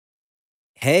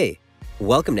Hey,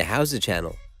 welcome to HOWZA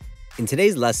channel. In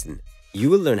today's lesson,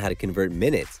 you will learn how to convert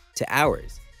minutes to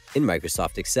hours in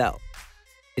Microsoft Excel.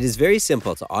 It is very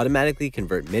simple to automatically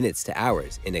convert minutes to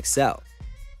hours in Excel.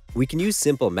 We can use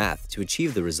simple math to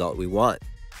achieve the result we want.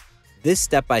 This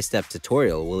step-by-step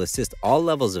tutorial will assist all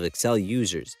levels of Excel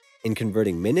users in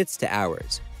converting minutes to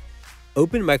hours.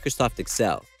 Open Microsoft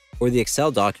Excel or the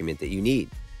Excel document that you need.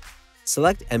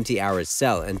 Select Empty Hours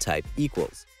cell and type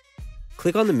equals.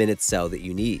 Click on the minutes cell that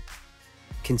you need.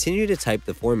 Continue to type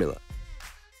the formula.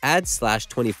 Add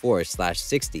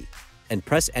 /24/60 and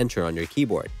press Enter on your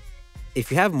keyboard.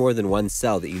 If you have more than one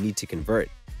cell that you need to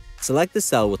convert, select the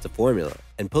cell with the formula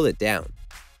and pull it down.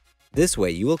 This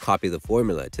way, you will copy the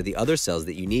formula to the other cells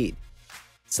that you need.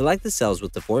 Select the cells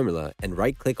with the formula and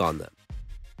right-click on them.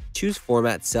 Choose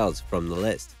Format Cells from the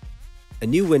list. A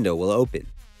new window will open.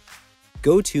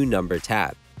 Go to Number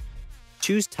tab.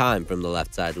 Choose Time from the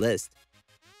left side list.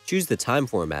 Choose the time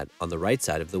format on the right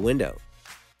side of the window.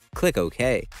 Click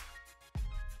OK.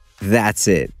 That's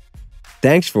it.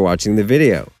 Thanks for watching the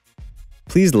video.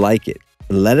 Please like it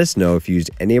and let us know if you used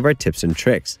any of our tips and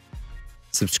tricks.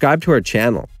 Subscribe to our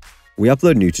channel. We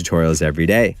upload new tutorials every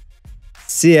day.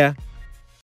 See ya!